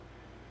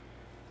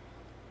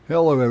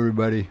Hello,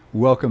 everybody.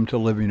 Welcome to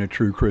Living a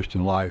True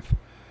Christian Life.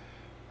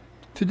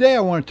 Today, I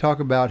want to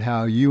talk about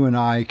how you and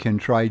I can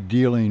try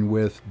dealing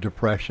with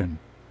depression.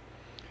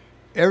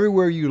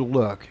 Everywhere you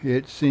look,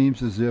 it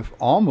seems as if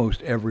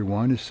almost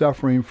everyone is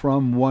suffering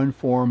from one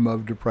form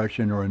of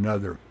depression or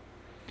another.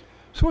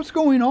 So, what's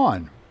going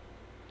on?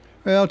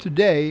 Well,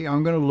 today,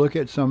 I'm going to look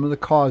at some of the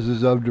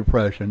causes of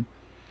depression,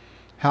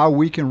 how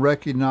we can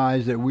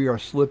recognize that we are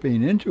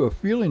slipping into a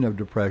feeling of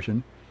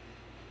depression,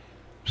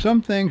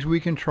 some things we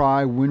can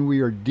try when we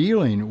are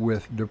dealing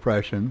with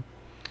depression,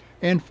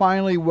 and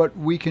finally, what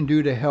we can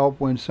do to help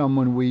when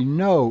someone we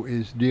know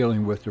is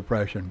dealing with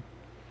depression.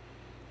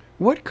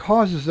 What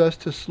causes us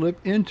to slip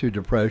into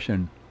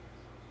depression?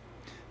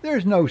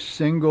 There's no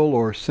single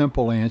or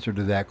simple answer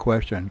to that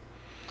question.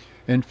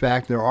 In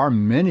fact, there are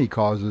many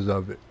causes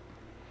of it.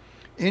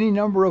 Any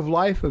number of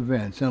life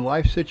events and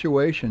life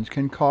situations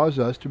can cause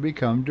us to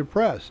become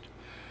depressed.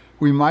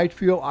 We might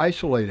feel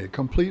isolated,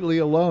 completely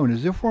alone,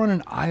 as if we're on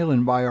an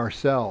island by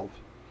ourselves.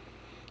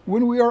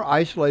 When we are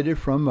isolated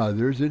from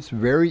others, it's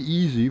very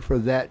easy for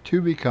that to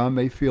become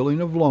a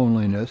feeling of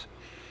loneliness,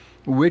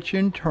 which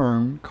in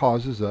turn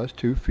causes us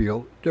to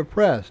feel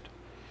depressed.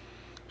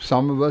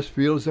 Some of us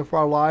feel as if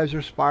our lives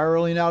are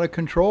spiraling out of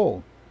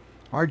control.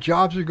 Our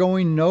jobs are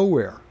going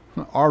nowhere.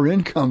 Our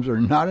incomes are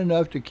not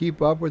enough to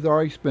keep up with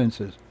our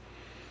expenses.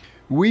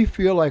 We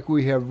feel like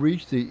we have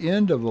reached the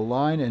end of the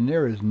line and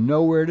there is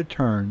nowhere to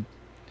turn.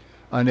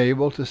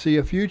 Unable to see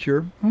a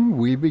future,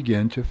 we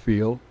begin to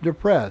feel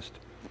depressed.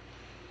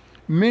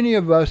 Many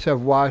of us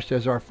have watched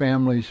as our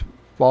families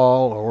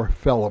fall or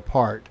fell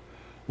apart.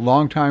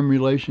 Long-time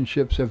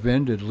relationships have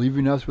ended,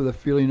 leaving us with a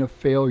feeling of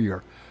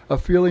failure, a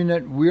feeling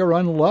that we are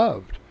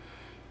unloved.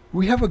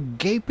 We have a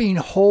gaping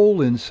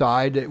hole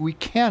inside that we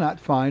cannot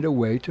find a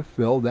way to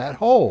fill that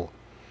hole.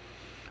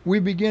 We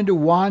begin to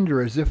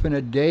wander as if in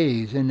a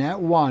daze, and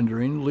that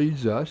wandering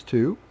leads us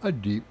to a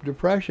deep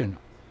depression.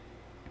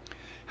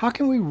 How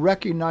can we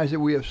recognize that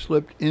we have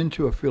slipped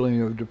into a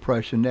feeling of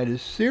depression that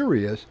is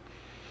serious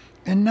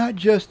and not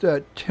just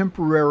a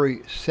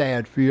temporary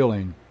sad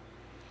feeling?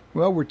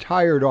 Well, we're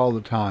tired all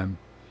the time.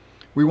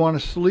 We want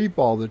to sleep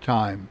all the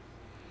time.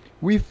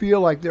 We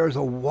feel like there's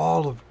a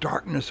wall of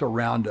darkness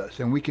around us,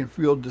 and we can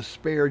feel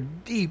despair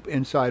deep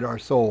inside our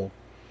soul.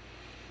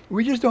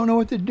 We just don't know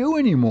what to do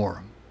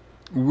anymore.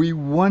 We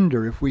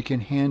wonder if we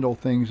can handle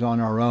things on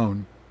our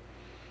own.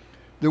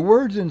 The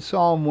words in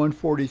Psalm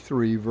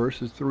 143,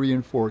 verses 3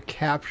 and 4,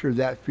 capture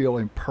that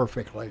feeling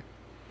perfectly.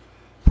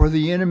 For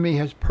the enemy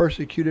has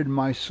persecuted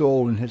my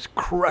soul and has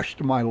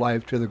crushed my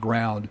life to the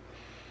ground.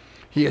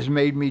 He has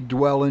made me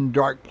dwell in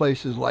dark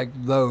places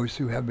like those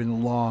who have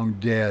been long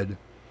dead.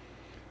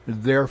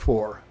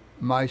 Therefore,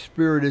 my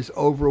spirit is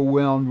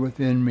overwhelmed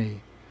within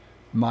me.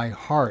 My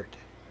heart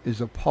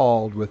is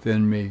appalled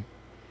within me.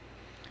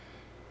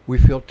 We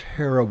feel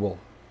terrible.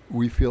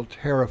 We feel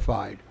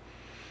terrified.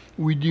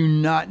 We do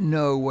not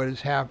know what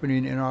is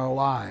happening in our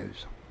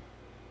lives.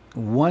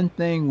 One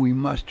thing we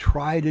must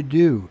try to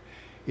do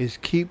is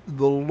keep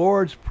the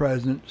Lord's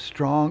presence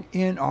strong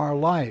in our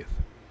life.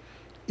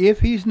 If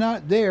He's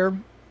not there,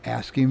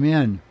 ask Him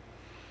in.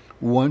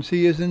 Once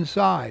He is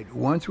inside,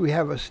 once we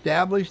have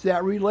established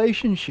that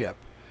relationship,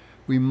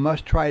 we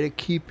must try to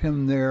keep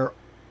Him there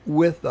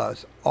with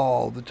us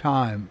all the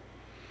time.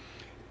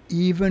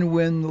 Even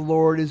when the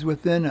Lord is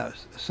within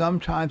us,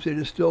 sometimes it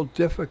is still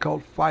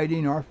difficult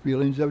fighting our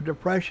feelings of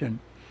depression.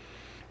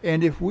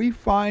 And if we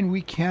find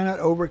we cannot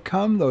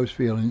overcome those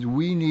feelings,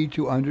 we need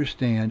to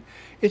understand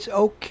it's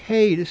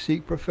okay to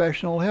seek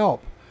professional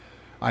help.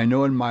 I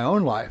know in my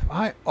own life,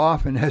 I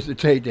often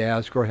hesitate to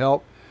ask for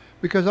help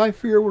because I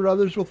fear what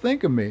others will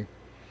think of me.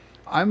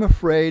 I'm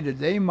afraid that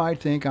they might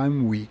think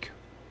I'm weak.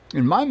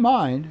 In my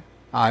mind,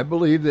 I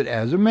believe that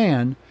as a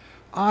man,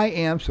 I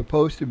am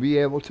supposed to be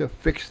able to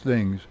fix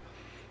things,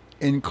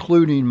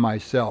 including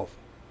myself.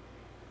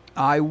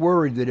 I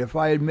worry that if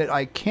I admit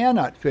I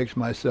cannot fix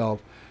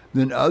myself,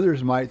 then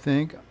others might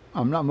think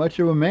I'm not much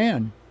of a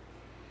man.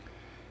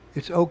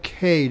 It's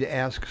okay to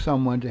ask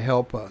someone to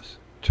help us,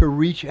 to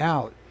reach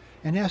out,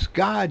 and ask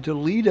God to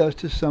lead us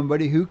to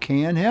somebody who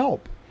can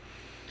help.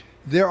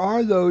 There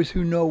are those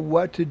who know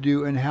what to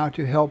do and how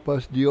to help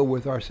us deal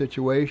with our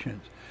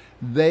situations.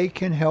 They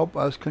can help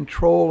us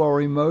control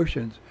our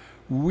emotions.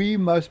 We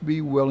must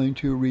be willing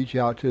to reach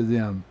out to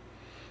them.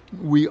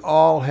 We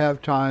all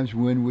have times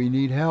when we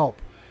need help.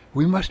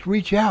 We must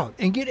reach out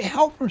and get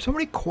help from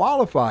somebody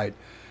qualified,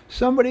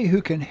 somebody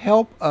who can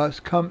help us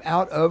come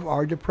out of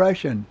our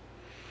depression.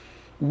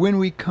 When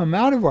we come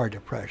out of our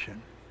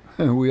depression,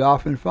 we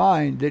often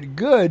find that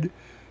good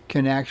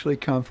can actually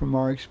come from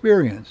our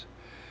experience.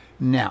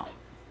 Now,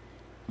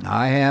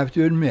 I have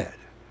to admit,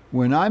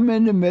 when I'm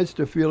in the midst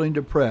of feeling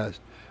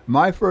depressed,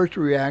 my first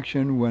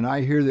reaction when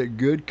I hear that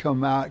good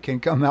can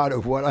come out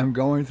of what I'm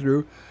going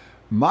through,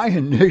 my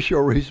initial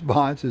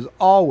response is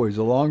always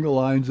along the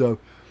lines of,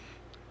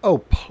 oh,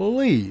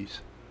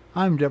 please,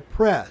 I'm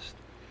depressed.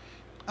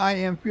 I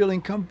am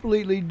feeling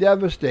completely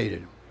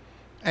devastated.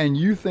 And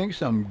you think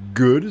some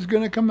good is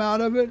going to come out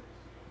of it?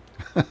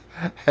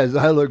 As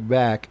I look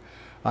back,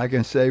 I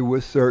can say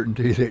with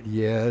certainty that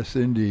yes,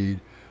 indeed,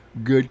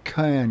 good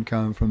can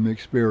come from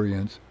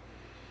experience.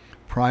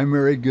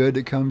 Primary good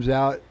that comes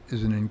out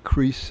is an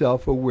increased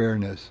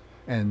self-awareness,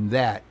 and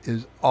that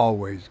is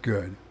always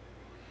good.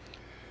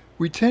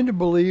 We tend to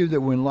believe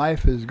that when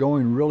life is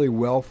going really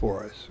well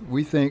for us,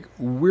 we think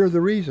we're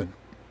the reason,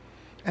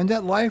 and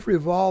that life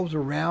revolves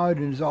around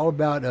and is all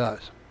about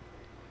us.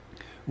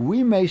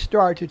 We may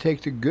start to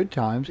take the good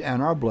times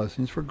and our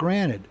blessings for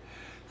granted,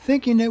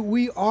 thinking that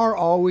we are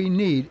all we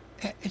need.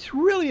 It's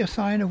really a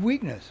sign of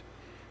weakness.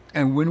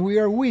 And when we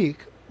are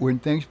weak, when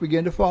things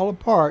begin to fall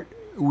apart,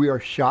 we are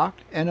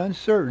shocked and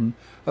uncertain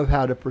of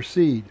how to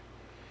proceed.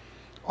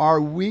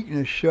 Our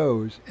weakness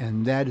shows,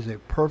 and that is a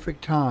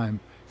perfect time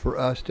for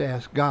us to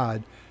ask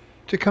God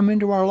to come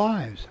into our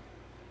lives.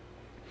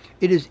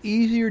 It is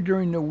easier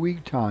during the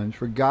weak times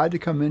for God to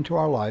come into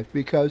our life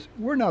because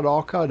we're not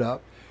all caught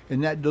up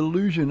in that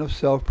delusion of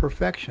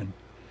self-perfection.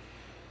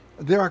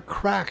 There are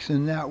cracks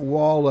in that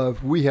wall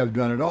of we have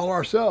done it all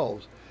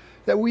ourselves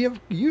that we have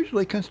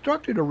usually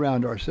constructed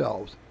around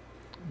ourselves.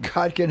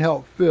 God can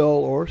help fill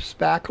or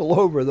spackle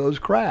over those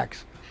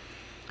cracks.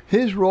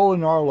 His role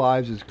in our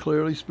lives is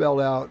clearly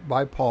spelled out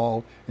by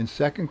Paul in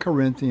 2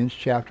 Corinthians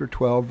chapter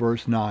 12,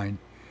 verse 9.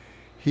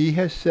 He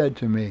has said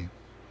to me,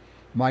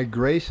 "My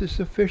grace is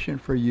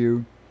sufficient for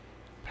you.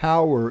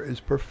 Power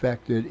is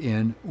perfected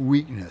in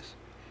weakness."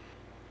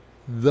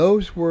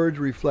 Those words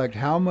reflect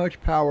how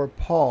much power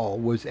Paul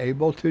was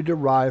able to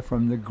derive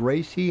from the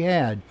grace he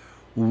had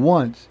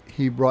once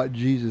he brought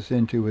Jesus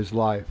into his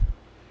life.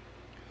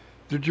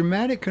 The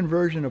dramatic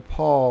conversion of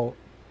Paul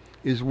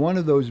is one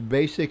of those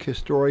basic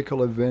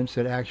historical events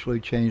that actually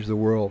changed the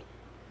world.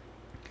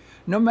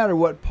 No matter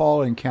what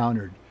Paul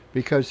encountered,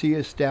 because he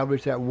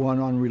established that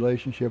one-on-one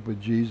relationship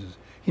with Jesus,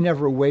 he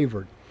never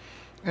wavered,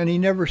 and he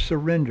never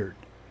surrendered.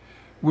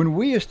 When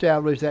we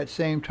establish that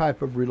same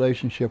type of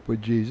relationship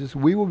with Jesus,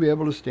 we will be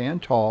able to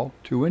stand tall,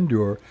 to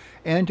endure,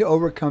 and to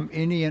overcome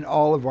any and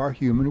all of our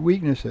human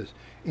weaknesses,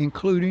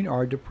 including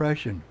our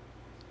depression.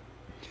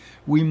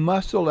 We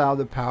must allow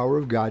the power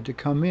of God to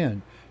come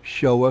in,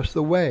 show us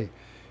the way,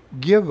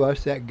 give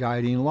us that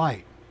guiding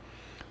light.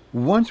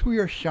 Once we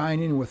are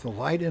shining with the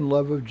light and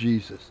love of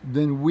Jesus,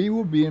 then we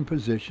will be in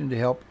position to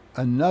help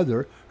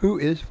another who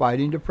is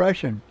fighting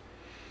depression.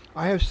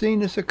 I have seen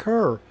this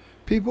occur.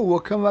 People will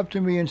come up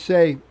to me and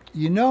say,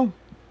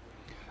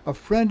 a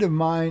friend of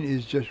mine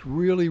is just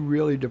really,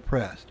 really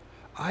depressed.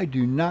 I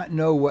do not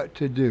know what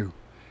to do.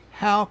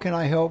 How can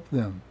I help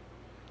them?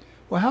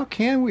 Well, how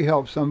can we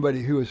help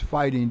somebody who is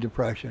fighting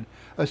depression,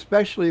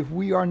 especially if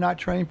we are not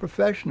trained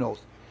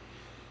professionals?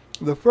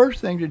 The first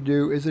thing to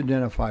do is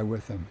identify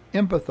with them,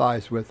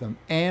 empathize with them,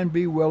 and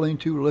be willing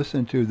to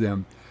listen to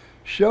them.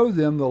 Show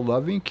them the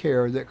loving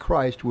care that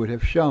Christ would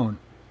have shown.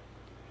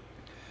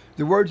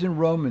 The words in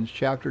Romans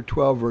chapter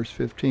 12, verse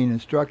 15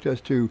 instruct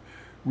us to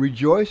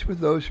rejoice with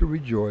those who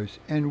rejoice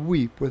and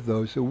weep with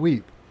those who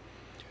weep.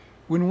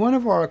 When one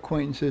of our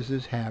acquaintances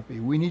is happy,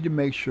 we need to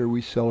make sure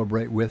we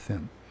celebrate with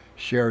them,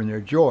 share in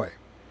their joy.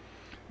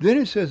 Then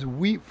it says,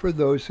 weep for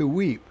those who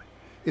weep.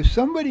 If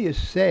somebody is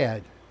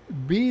sad,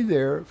 be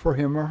there for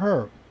him or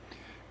her.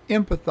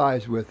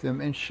 Empathize with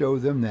them and show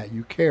them that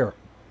you care.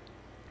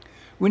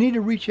 We need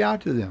to reach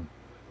out to them,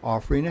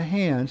 offering a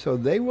hand so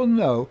they will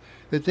know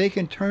that they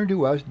can turn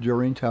to us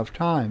during tough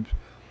times.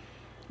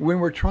 When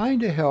we're trying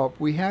to help,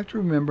 we have to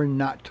remember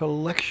not to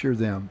lecture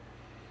them.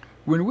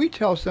 When we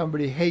tell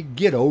somebody, hey,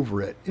 get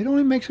over it, it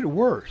only makes it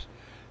worse.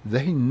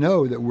 They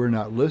know that we're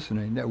not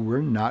listening, that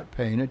we're not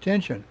paying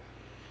attention.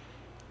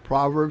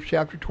 Proverbs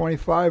chapter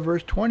 25,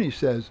 verse 20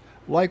 says,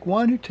 like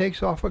one who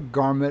takes off a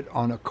garment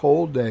on a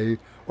cold day,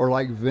 or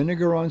like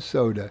vinegar on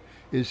soda,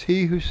 is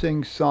he who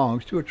sings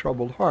songs to a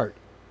troubled heart.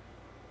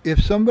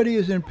 If somebody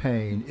is in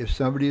pain, if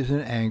somebody is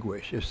in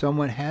anguish, if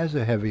someone has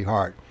a heavy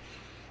heart,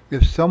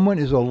 if someone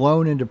is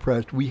alone and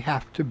depressed, we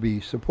have to be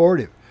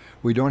supportive.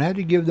 We don't have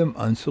to give them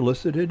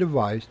unsolicited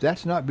advice.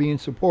 That's not being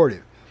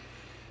supportive.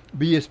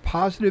 Be as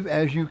positive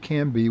as you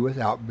can be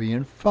without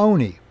being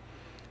phony.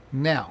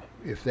 Now,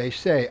 if they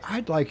say,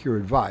 I'd like your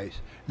advice,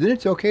 then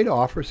it's okay to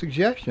offer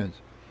suggestions.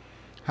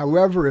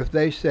 However, if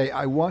they say,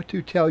 I want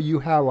to tell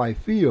you how I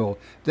feel,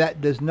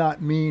 that does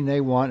not mean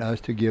they want us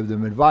to give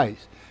them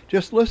advice.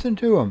 Just listen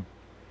to them.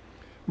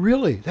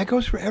 Really, that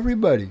goes for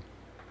everybody.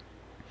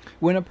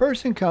 When a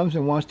person comes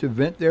and wants to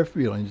vent their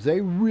feelings, they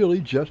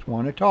really just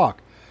want to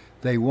talk.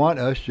 They want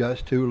us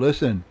just to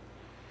listen.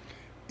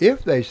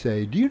 If they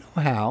say, do you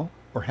know how,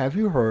 or have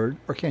you heard,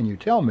 or can you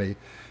tell me,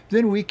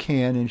 then we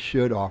can and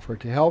should offer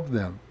to help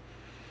them.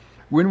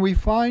 When we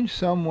find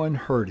someone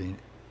hurting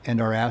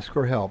and are asked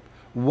for help,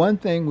 one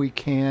thing we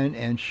can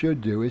and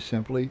should do is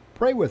simply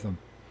pray with them.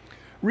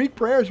 Read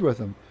prayers with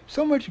them.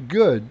 So much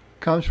good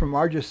comes from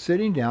our just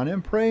sitting down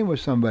and praying with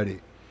somebody.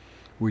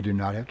 We do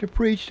not have to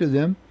preach to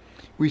them.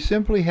 We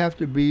simply have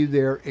to be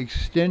there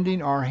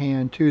extending our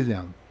hand to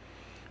them.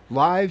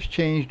 Lives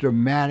change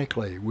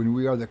dramatically when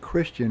we are the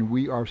Christian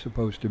we are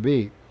supposed to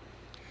be.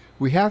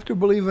 We have to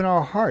believe in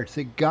our hearts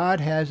that God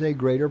has a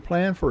greater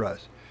plan for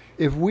us.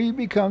 If we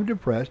become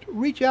depressed,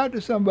 reach out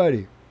to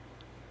somebody.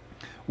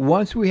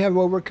 Once we have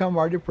overcome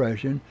our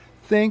depression,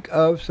 think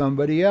of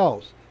somebody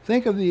else.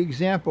 Think of the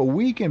example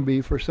we can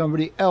be for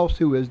somebody else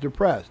who is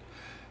depressed.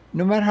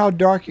 No matter how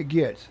dark it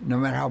gets, no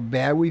matter how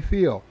bad we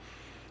feel,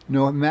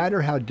 no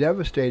matter how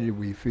devastated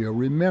we feel,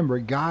 remember,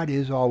 God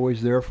is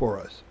always there for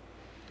us.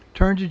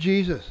 Turn to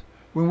Jesus.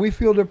 When we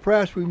feel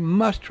depressed, we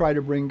must try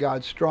to bring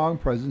God's strong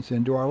presence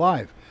into our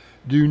life.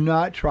 Do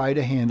not try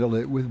to handle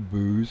it with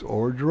booze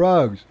or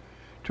drugs.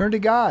 Turn to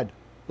God.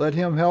 Let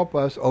Him help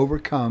us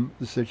overcome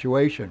the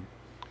situation.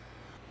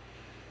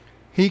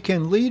 He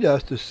can lead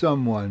us to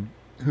someone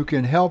who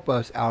can help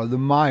us out of the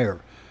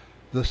mire,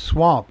 the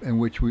swamp in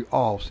which we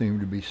all seem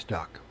to be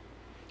stuck.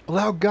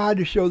 Allow God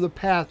to show the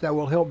path that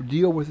will help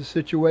deal with the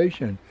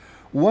situation.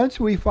 Once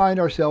we find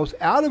ourselves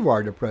out of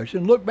our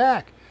depression, look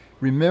back.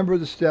 Remember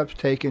the steps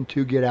taken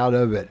to get out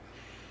of it.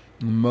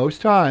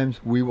 Most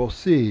times we will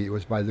see it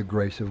was by the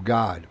grace of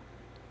God.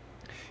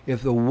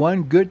 If the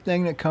one good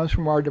thing that comes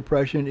from our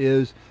depression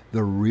is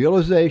the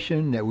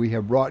realization that we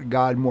have brought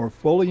God more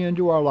fully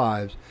into our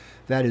lives,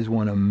 that is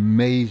one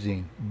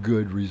amazing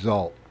good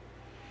result.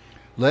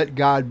 Let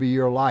God be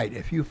your light.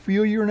 If you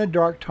feel you're in a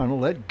dark tunnel,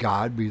 let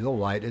God be the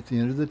light at the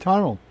end of the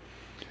tunnel.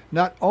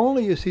 Not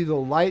only is He the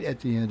light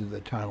at the end of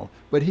the tunnel,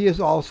 but He is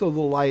also the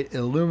light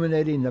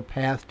illuminating the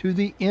path to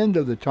the end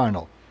of the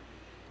tunnel.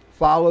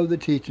 Follow the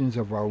teachings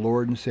of our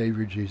Lord and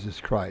Savior Jesus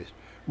Christ.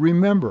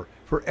 Remember,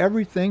 for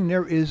everything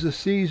there is a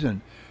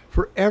season.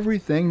 For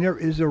everything there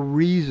is a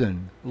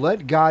reason.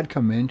 Let God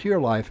come into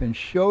your life and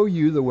show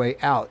you the way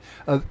out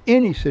of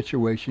any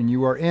situation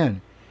you are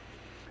in.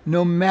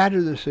 No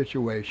matter the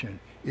situation,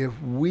 if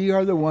we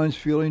are the ones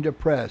feeling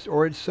depressed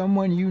or it's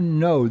someone you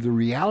know, the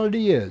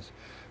reality is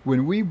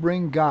when we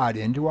bring God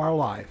into our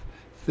life,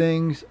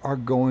 things are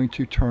going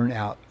to turn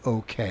out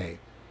okay.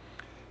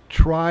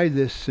 Try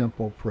this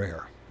simple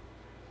prayer.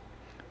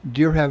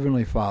 Dear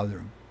Heavenly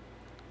Father,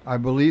 I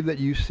believe that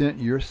you sent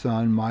your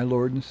Son, my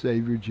Lord and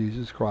Savior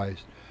Jesus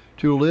Christ,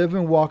 to live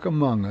and walk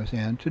among us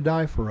and to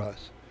die for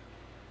us.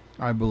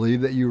 I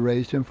believe that you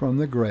raised him from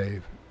the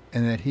grave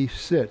and that he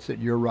sits at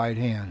your right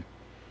hand.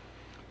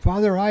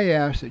 Father, I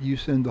ask that you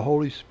send the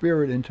Holy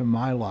Spirit into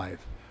my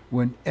life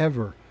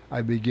whenever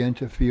I begin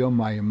to feel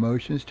my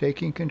emotions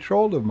taking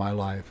control of my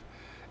life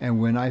and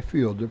when I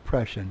feel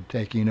depression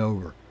taking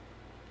over.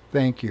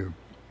 Thank you.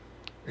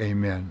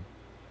 Amen.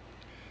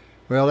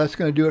 Well, that's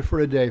going to do it for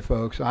today,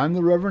 folks. I'm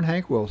the Reverend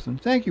Hank Wilson.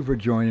 Thank you for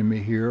joining me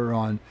here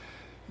on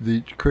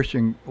the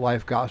Christian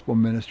Life Gospel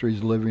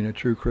Ministries, Living a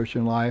True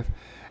Christian Life.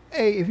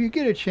 Hey, if you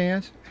get a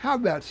chance, how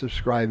about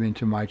subscribing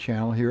to my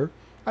channel here?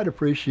 I'd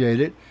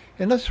appreciate it.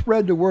 And let's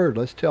spread the word.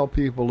 Let's tell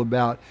people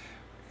about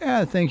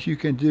things you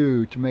can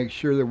do to make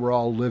sure that we're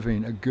all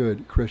living a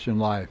good Christian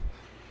life.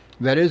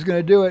 That is going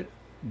to do it.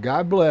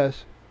 God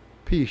bless.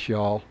 Peace,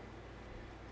 y'all.